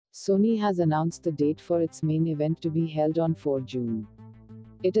Sony has announced the date for its main event to be held on 4 June.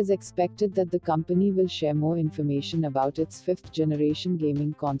 It is expected that the company will share more information about its fifth-generation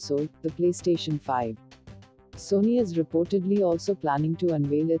gaming console, the PlayStation 5. Sony is reportedly also planning to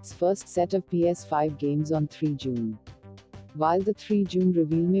unveil its first set of PS5 games on 3 June. While the 3 June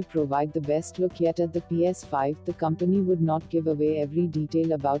reveal may provide the best look yet at the PS5, the company would not give away every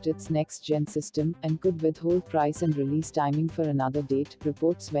detail about its next-gen system, and could withhold price and release timing for another date,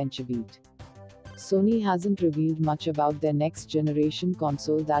 reports VentureBeat. Sony hasn't revealed much about their next-generation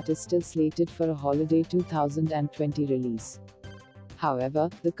console that is still slated for a holiday 2020 release. However,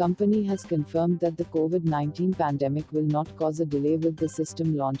 the company has confirmed that the COVID-19 pandemic will not cause a delay with the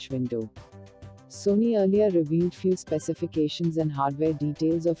system launch window. Sony earlier revealed few specifications and hardware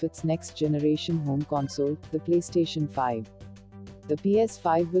details of its next-generation home console, the PlayStation 5. The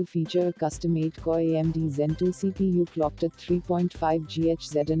PS5 will feature a custom 8-core AMD Zen 2 CPU clocked at 3.5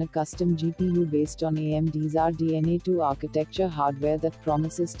 GHz and a custom GPU based on AMD's RDNA 2 architecture hardware that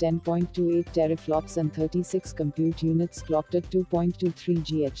promises 10.28 teraflops and 36 compute units clocked at 2.23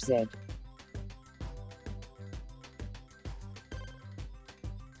 GHz.